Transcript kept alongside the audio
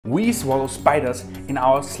We swallow spiders in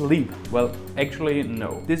our sleep. Well, actually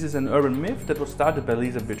no. This is an urban myth that was started by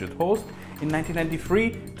Lisa Bridget Holst in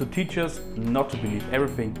 1993 to teach us not to believe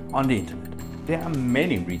everything on the internet. There are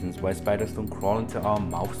many reasons why spiders don't crawl into our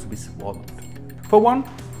mouths to be swallowed. For one,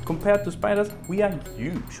 compared to spiders, we are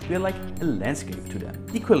huge. We are like a landscape to them.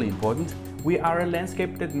 Equally important, we are a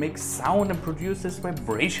landscape that makes sound and produces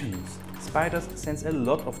vibrations. Spiders sense a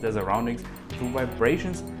lot of their surroundings through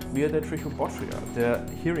vibrations via their trichobotria, their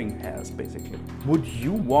hearing hairs basically. Would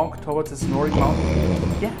you walk towards a snoring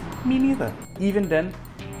mountain? Yeah, me neither. Even then,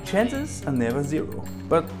 chances are never zero.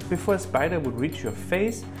 But before a spider would reach your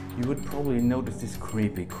face, you would probably notice this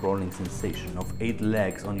creepy crawling sensation of 8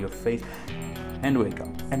 legs on your face and wake up.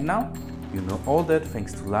 And now, you know all that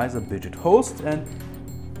thanks to Lisa Bridget Holst and...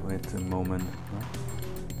 wait a moment.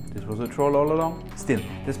 This was a troll all along? Still,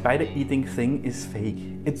 the spider eating thing is fake.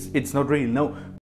 It's not real, no.